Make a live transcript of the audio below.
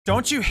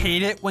Don't you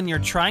hate it when you're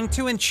trying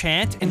to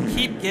enchant and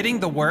keep getting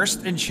the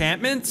worst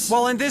enchantments?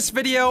 Well, in this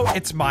video,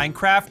 it's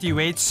Minecraft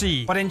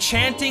UHC, but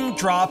enchanting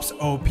drops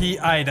OP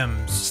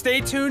items. Stay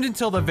tuned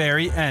until the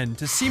very end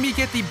to see me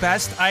get the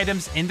best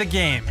items in the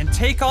game and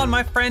take on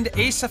my friend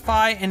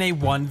Acify in a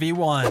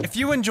 1v1. If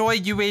you enjoy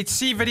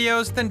UHC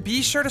videos, then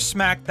be sure to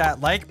smack that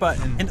like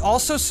button and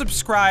also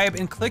subscribe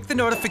and click the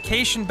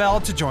notification bell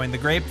to join the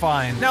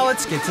grapevine. Now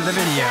let's get to the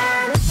video.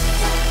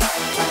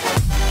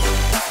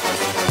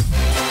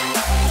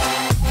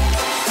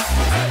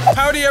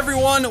 Howdy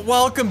everyone,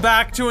 welcome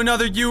back to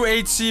another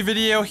UHC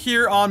video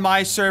here on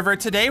my server.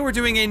 Today we're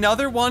doing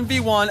another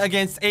 1v1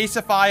 against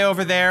Acify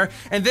over there.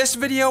 In this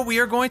video, we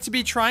are going to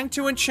be trying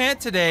to enchant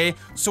today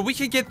so we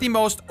can get the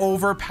most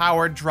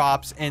overpowered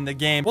drops in the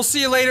game. We'll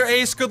see you later,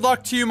 Ace. Good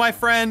luck to you, my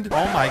friend.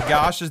 Oh my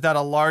gosh, is that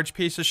a large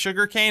piece of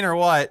sugarcane or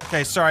what?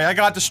 Okay, sorry, I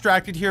got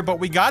distracted here, but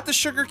we got the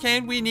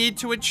sugarcane we need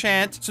to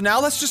enchant. So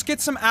now let's just get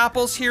some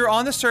apples here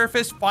on the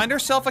surface, find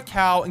ourselves a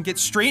cow, and get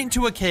straight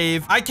into a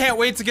cave. I can't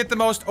wait to get the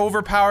most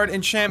overpowered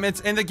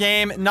enchantments in the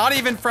game, not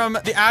even from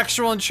the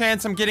actual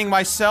enchants I'm getting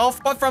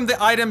myself, but from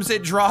the items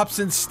it drops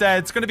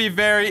instead. It's going to be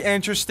very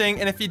interesting,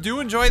 and if you do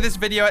enjoy this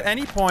video at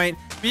any point,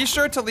 be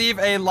sure to leave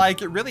a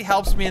like. It really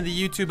helps me in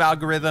the YouTube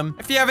algorithm.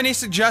 If you have any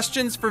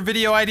suggestions for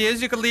video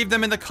ideas, you can leave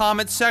them in the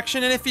comment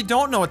section, and if you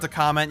don't know what to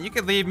comment, you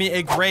could leave me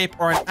a grape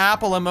or an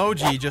apple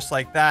emoji just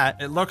like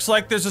that. It looks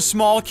like there's a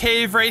small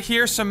cave right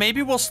here, so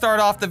maybe we'll start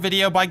off the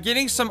video by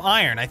getting some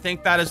iron. I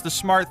think that is the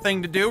smart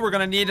thing to do. We're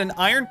going to need an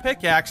iron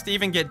pickaxe to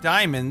even get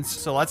diamonds.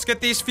 So let's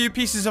get these few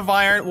pieces of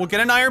iron. We'll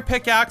get an iron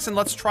pickaxe and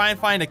let's try and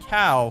find a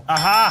cow.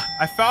 Aha!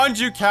 I found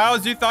you,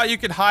 cows. You thought you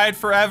could hide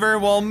forever?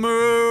 Well,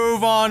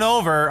 move on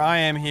over. I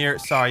am here.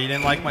 Sorry, you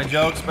didn't like my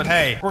jokes, but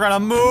hey, we're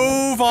gonna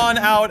move on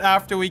out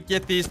after we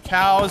get these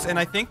cows. And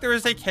I think there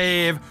is a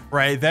cave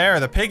right there.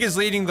 The pig is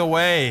leading the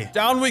way.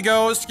 Down we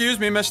go. Excuse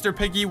me, Mr.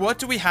 Piggy. What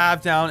do we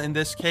have down in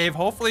this cave?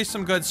 Hopefully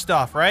some good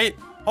stuff, right?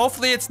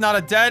 Hopefully it's not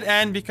a dead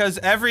end because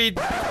every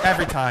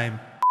time.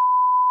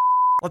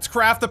 Let's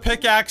craft a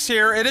pickaxe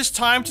here. It is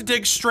time to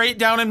dig straight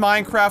down in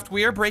Minecraft.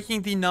 We are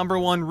breaking the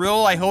 #1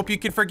 rule. I hope you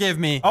can forgive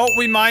me. Oh,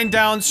 we mined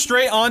down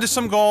straight onto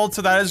some gold,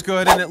 so that is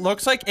good. And it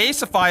looks like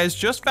Acify has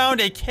just found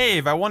a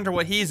cave. I wonder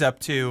what he's up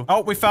to. Oh,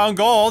 we found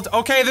gold.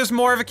 Okay, there's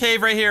more of a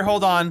cave right here.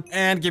 Hold on.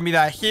 And give me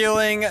that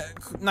healing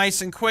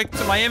nice and quick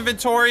to my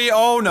inventory.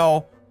 Oh,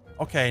 no.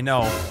 Okay,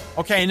 no.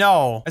 Okay,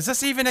 no. Is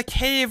this even a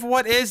cave?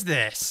 What is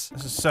this?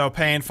 This is so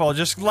painful.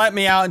 Just let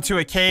me out into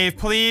a cave,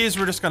 please.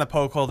 We're just gonna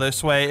poke hole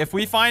this way. If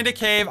we find a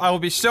cave, I will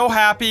be so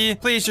happy.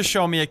 Please just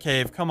show me a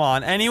cave. Come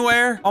on.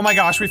 Anywhere? Oh my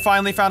gosh, we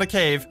finally found a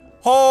cave.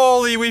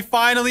 Holy, we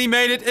finally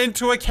made it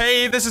into a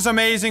cave. This is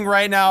amazing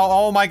right now.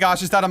 Oh my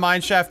gosh, is that a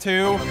mine shaft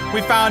too? We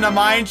found a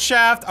mine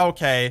shaft.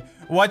 Okay.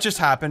 What just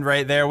happened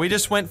right there? We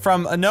just went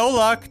from no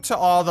luck to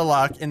all the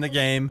luck in the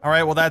game. All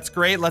right, well, that's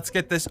great. Let's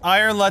get this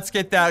iron. Let's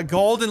get that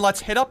gold, and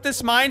let's hit up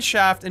this mine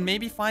shaft and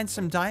maybe find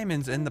some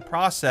diamonds in the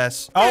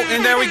process. Oh,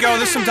 and there we go.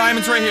 There's some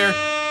diamonds right here.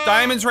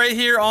 Diamonds right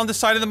here on the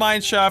side of the mine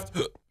shaft.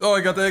 Oh,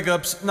 I got the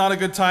hiccups. Not a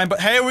good time, but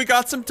hey, we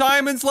got some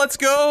diamonds. Let's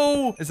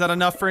go. Is that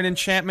enough for an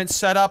enchantment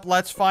setup?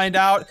 Let's find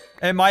out.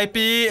 It might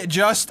be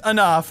just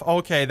enough.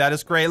 Okay, that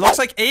is great. Looks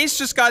like Ace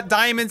just got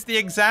diamonds the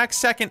exact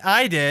second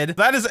I did.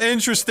 That is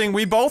interesting.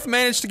 We both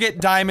managed to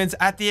get diamonds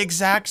at the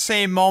exact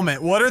same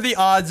moment. What are the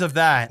odds of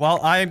that? Well,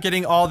 I am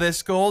getting all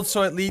this gold,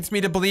 so it leads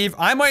me to believe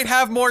I might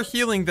have more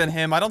healing than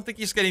him. I don't think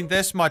he's getting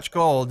this much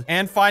gold.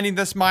 And finding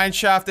this mine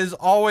shaft is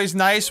always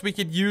nice. We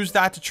could use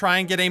that to try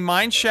and get a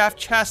mine shaft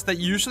chest that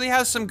usually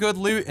has some good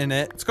loot in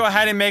it. Let's go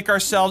ahead and make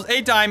ourselves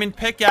a diamond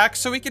pickaxe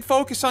so we can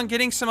focus on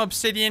getting some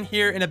obsidian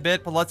here in a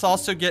bit, but let's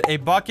also get a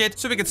bucket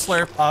so we can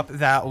slurp up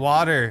that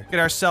water. Get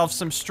ourselves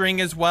some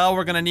string as well.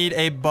 We're gonna need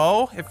a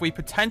bow. If we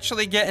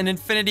potentially get an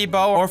infinity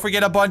bow, or if we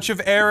get a bunch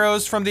of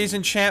arrows from these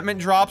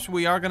enchantment drops,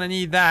 we are gonna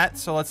need that.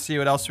 So let's see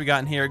what else we got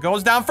in here. It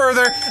goes down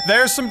further.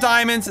 There's some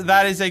diamonds.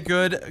 That is a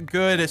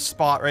good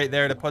spot right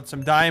there to put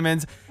some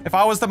diamonds. If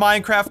I was the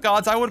Minecraft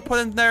gods, I would put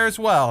in there as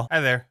well. Hi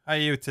there. How are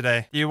you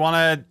today? Do you want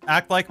to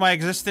act like my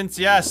existence?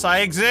 Yes, I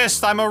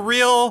exist. I'm a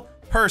real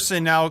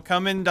person. Now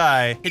come and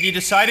die. Can you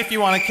decide if you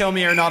want to kill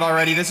me or not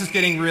already? This is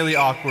getting really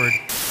awkward.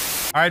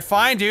 All right,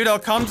 fine, dude. I'll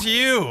come to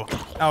you.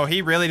 Oh,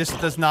 he really just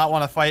does not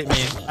want to fight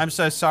me. I'm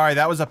so sorry.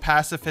 That was a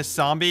pacifist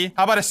zombie.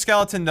 How about a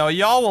skeleton, though?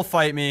 Y'all will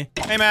fight me.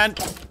 Hey, man.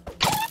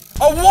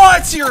 Oh,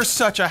 what? You're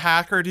such a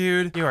hacker,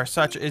 dude. You are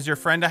such... Is your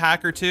friend a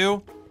hacker,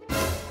 too?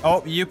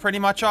 Oh, you pretty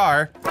much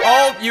are.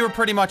 Oh, you were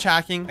pretty much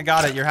hacking. I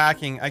got it. You're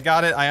hacking. I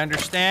got it. I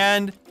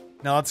understand.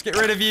 Now let's get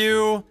rid of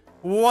you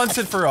once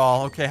and for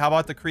all. Okay, how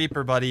about the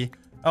creeper, buddy?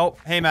 Oh,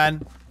 hey,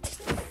 man.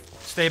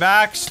 Stay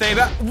back. Stay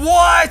back.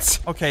 What?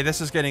 Okay,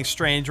 this is getting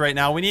strange right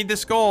now. We need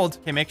this gold.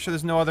 Okay, make sure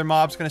there's no other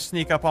mobs gonna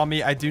sneak up on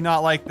me. I do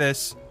not like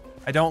this.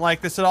 I don't like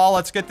this at all.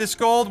 Let's get this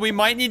gold. We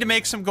might need to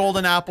make some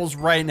golden apples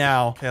right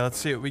now. Okay, let's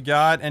see what we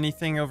got.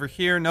 Anything over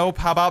here? Nope.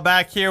 How about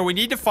back here? We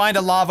need to find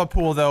a lava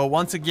pool, though,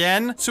 once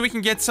again, so we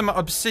can get some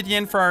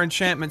obsidian for our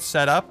enchantment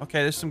setup.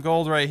 Okay, there's some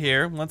gold right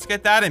here. Let's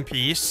get that in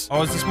peace.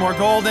 Oh, is this more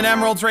gold and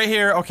emeralds right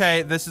here?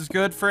 Okay, this is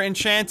good for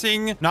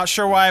enchanting. Not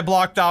sure why I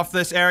blocked off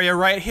this area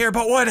right here,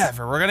 but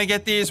whatever. We're gonna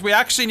get these. We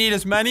actually need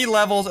as many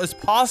levels as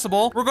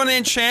possible. We're gonna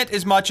enchant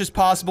as much as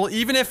possible,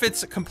 even if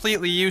it's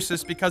completely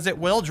useless, because it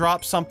will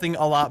drop something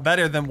a lot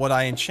better than what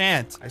I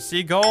enchant. I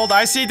see gold.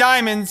 I see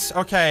diamonds.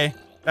 Okay.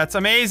 That's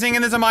amazing.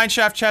 And there's a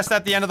mineshaft chest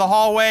at the end of the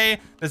hallway.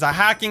 There's a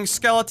hacking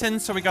skeleton,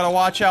 so we gotta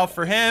watch out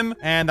for him.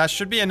 And that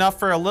should be enough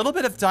for a little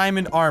bit of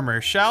diamond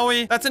armor, shall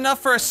we? That's enough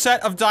for a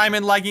set of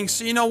diamond leggings.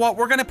 So you know what?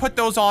 We're gonna put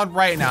those on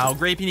right now.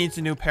 Grapey needs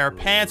a new pair of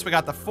pants. We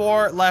got the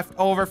 4 left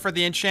over for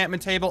the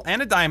enchantment table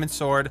and a diamond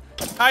sword.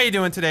 How you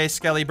doing today,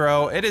 Skelly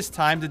bro? It is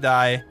time to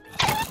die.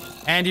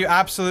 And you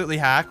absolutely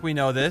hack. We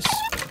know this.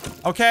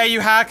 Okay, you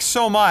hack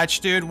so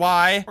much, dude.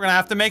 Why? We're gonna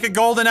have to make a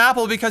golden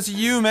apple because of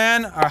you,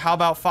 man. Or how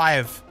about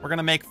 5? We're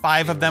gonna make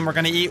 5 of them. We're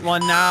gonna eat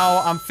one now.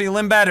 I'm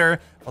feeling better.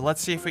 But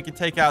let's see if we can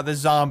take out the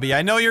zombie.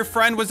 I know your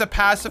friend was a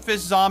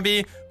pacifist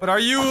zombie, but are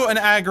you an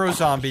aggro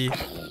zombie?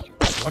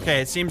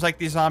 Okay, it seems like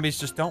these zombies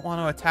just don't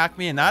want to attack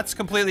me, and that's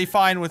completely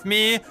fine with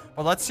me.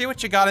 But let's see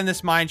what you got in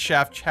this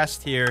mineshaft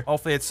chest here.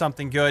 Hopefully it's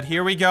something good.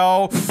 Here we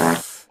go.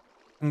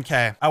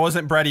 Okay, I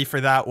wasn't ready for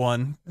that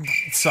one.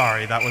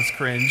 Sorry, that was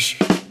cringe.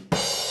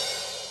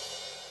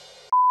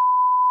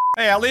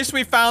 Hey, at least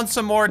we found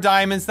some more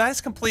diamonds. That is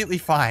completely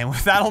fine.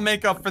 That'll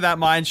make up for that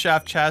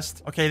mineshaft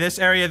chest. Okay, this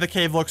area of the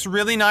cave looks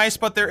really nice,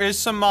 but there is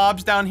some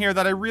mobs down here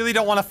that I really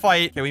don't want to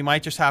fight. Okay, we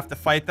might just have to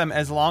fight them.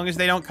 As long as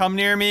they don't come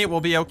near me,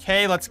 we'll be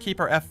okay. Let's keep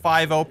our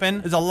F5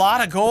 open. There's a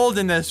lot of gold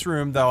in this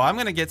room, though. I'm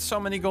gonna get so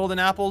many golden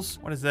apples.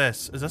 What is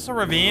this? Is this a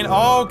ravine?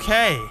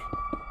 Okay.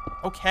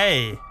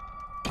 Okay.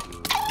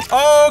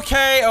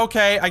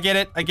 Okay, I get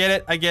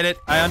it.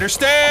 I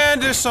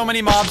understand. There's so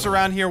many mobs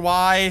around here.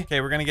 Why?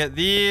 Okay, we're gonna get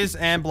these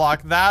and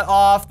block that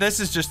off. This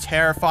is just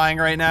terrifying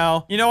right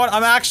now. You know what?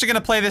 I'm actually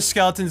gonna play this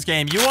skeletons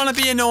game. You want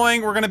to be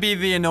annoying? We're gonna be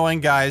the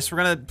annoying guys. We're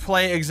gonna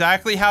play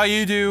exactly how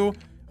you do.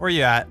 Where are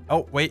you at?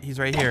 Oh, wait, he's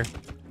right here.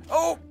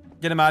 Oh,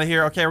 get him out of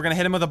here. Okay, we're gonna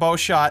hit him with a bow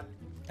shot.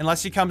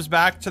 Unless he comes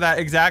back to that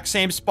exact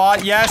same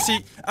spot. Yes,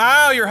 he...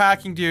 Oh, you're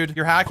hacking, dude.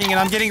 You're hacking, and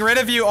I'm getting rid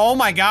of you. Oh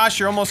my gosh,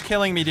 you're almost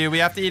killing me, dude. We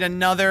have to eat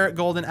another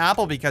golden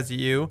apple because of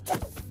you.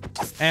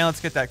 And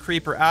let's get that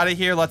creeper out of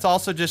here. Let's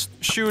also just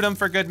shoot him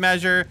for good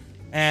measure.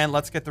 And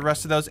let's get the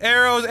rest of those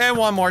arrows. And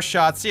one more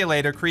shot. See you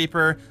later,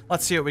 creeper.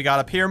 Let's see what we got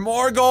up here.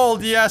 More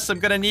gold. Yes, I'm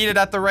gonna need it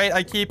at the rate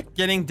I keep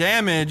getting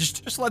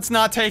damaged. Just let's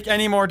not take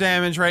any more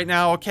damage right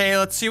now, okay?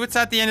 Let's see what's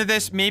at the end of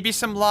this. Maybe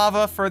some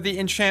lava for the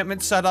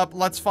enchantment setup.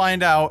 Let's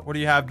find out. What do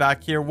you have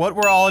back here? What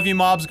were all of you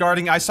mobs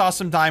guarding? I saw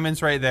some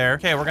diamonds right there.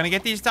 Okay, we're gonna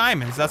get these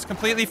diamonds. That's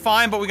completely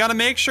fine, but we gotta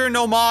make sure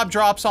no mob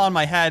drops on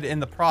my head in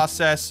the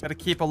process. Gotta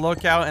keep a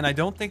lookout, and I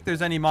don't think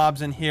there's any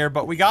mobs in here,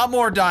 but we got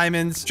more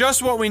diamonds.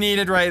 Just what we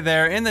needed right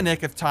there in the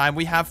nick of time.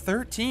 We have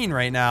 13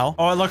 right now.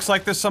 Oh, it looks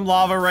like there's some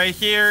lava right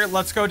here.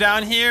 Let's go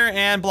down here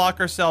and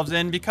block ourselves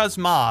in because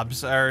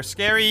mobs are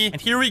scary.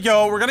 And here we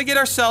go. We're gonna get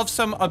ourselves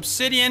some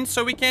obsidian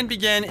so we can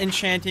begin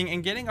enchanting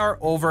and getting our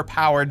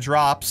overpowered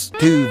drops.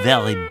 2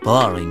 very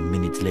boring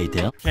minutes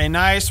later. Okay,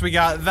 nice. We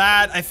got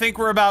that. I think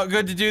we're about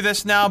good to do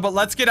this now, but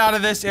let's get out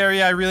of this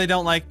area. I really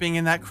don't like being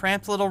in that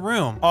cramped little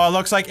room. Oh, it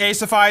looks like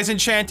Acify is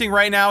enchanting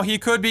right now. He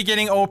could be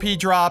getting OP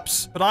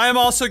drops, but I am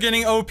also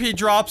getting OP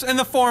drops in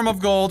the form of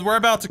gold. We're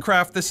about to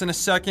craft this in a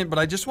second, but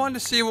I just wanted to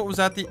see what was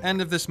at the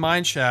end of this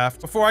mine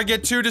shaft before I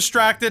get too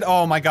distracted.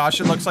 Oh my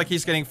gosh, it looks like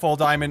he's getting full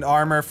diamond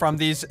armor from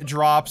these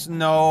drops.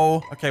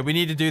 No. Okay, we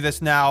need to do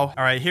this now.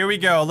 All right, here we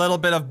go. A little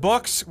bit of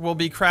books will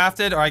be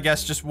crafted, or I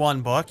guess just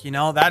one book. You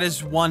know, that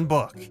is one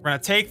book. We're gonna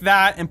take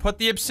that and put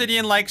the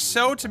obsidian like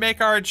so to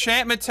make our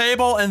enchantment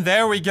table, and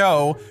there we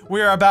go.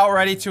 We are about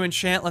ready to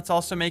enchant. Let's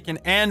also make an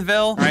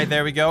anvil. All right,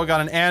 there we go.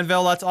 Got an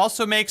anvil. Let's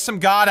also make some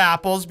god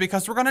apples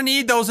because we're gonna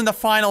need those in the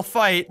final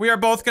fight. We are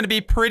both gonna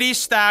be pretty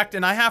stacked,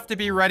 and I have to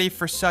be ready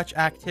for such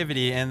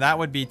activity, and that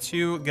would be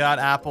 2 god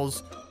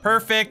apples.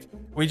 Perfect.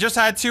 We just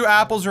had 2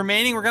 apples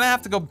remaining. We're gonna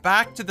have to go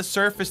back to the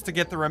surface to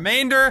get the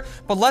remainder,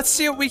 but let's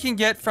see what we can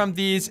get from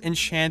these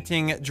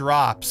enchanting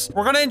drops.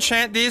 We're gonna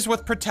enchant these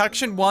with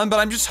protection 1, but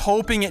I'm just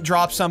hoping it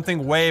drops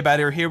something way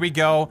better. Here we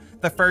go.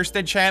 The first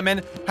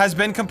enchantment has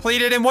been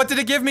completed, and what did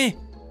it give me?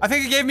 I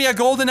think it gave me a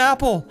golden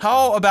apple.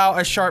 How about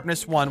a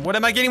sharpness 1? What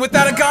am I getting with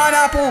that? A god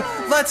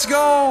apple. Let's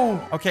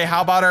go. Okay,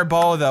 how about our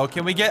bow, though?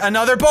 Can we get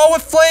another bow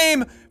with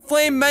flame?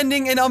 Flame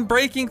mending and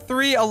unbreaking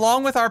 3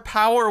 along with our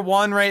power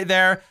 1 right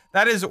there.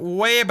 That is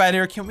way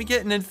better. Can we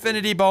get an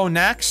infinity bow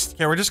next?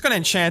 Okay, we're just gonna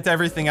enchant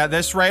everything at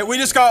this rate. We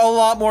just got a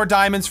lot more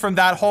diamonds from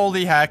that.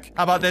 Holy heck.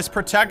 How about this?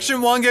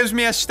 Protection 1 gives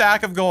me a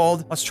stack of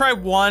gold. Let's try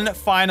one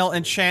final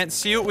enchant.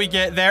 See what we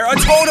get there. A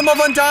totem of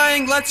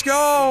undying. Let's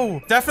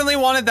go. Definitely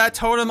wanted that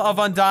totem of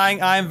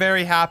undying. I am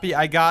very happy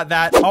I got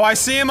that. Oh, I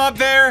see him up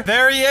there.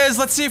 There he is.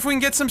 Let's see if we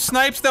can get some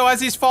snipes though as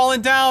he's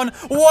falling down.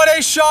 What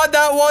a shot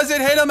that was.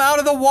 It hit him out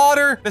of the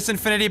water. This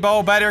infinity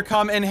bow better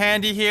come in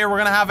handy here. We're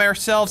gonna have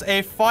ourselves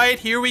a fight.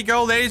 Here we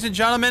go, ladies and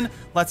gentlemen.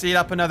 Let's eat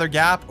up another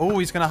gap. Oh,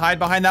 he's gonna hide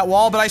behind that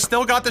wall, but I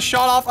still got the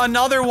shot off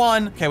another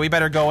one. Okay, we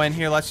better go in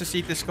here. Let's just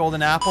eat this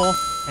golden apple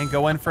and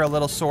go in for a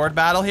little sword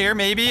battle here.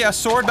 Maybe a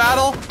sword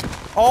battle.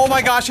 Oh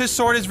my gosh, his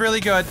sword is really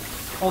good.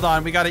 Hold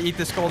on, we gotta eat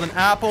this golden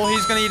apple.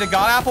 He's gonna eat a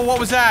god apple. What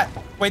was that?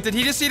 Wait, did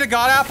he just eat a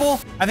god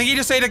apple? I think he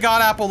just ate a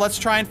god apple. Let's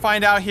try and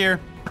find out here.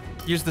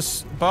 Use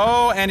the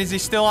bow, and is he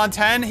still on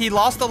 10? He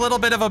lost a little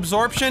bit of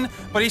absorption,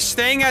 but he's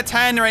staying at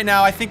 10 right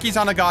now. I think he's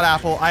on a god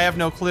apple. I have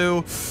no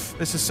clue.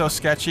 This is so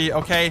sketchy.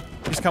 Okay,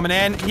 he's coming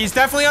in. He's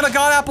definitely on a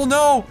god apple.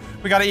 No!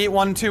 We gotta eat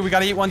one, too. We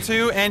gotta eat one,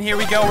 too. And here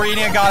we go. We're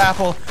eating a god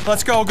apple.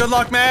 Let's go. Good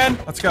luck, man.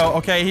 Let's go.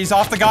 Okay, he's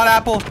off the god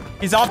apple.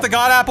 He's off the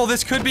god apple.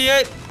 This could be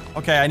it.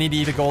 Okay, I need to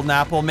eat a golden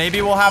apple.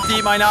 Maybe we'll have to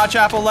eat my notch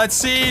apple. Let's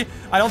see.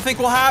 I don't think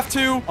we'll have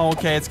to.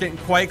 Okay, it's getting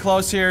quite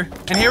close here.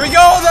 And here we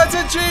go. That's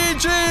a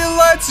GG.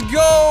 Let's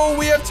go.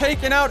 We have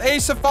taken out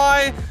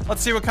Acify.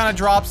 Let's see what kind of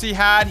drops he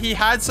had. He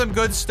had some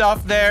good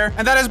stuff there.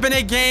 And that has been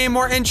a game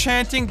where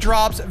enchanting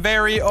drops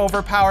very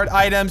overpowered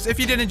items. If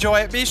you did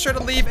enjoy it, be sure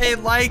to leave a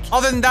like.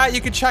 Other than that,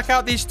 you can check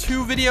out these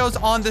 2 videos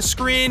on the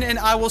screen, and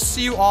I will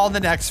see you all in the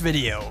next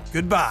video.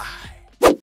 Goodbye.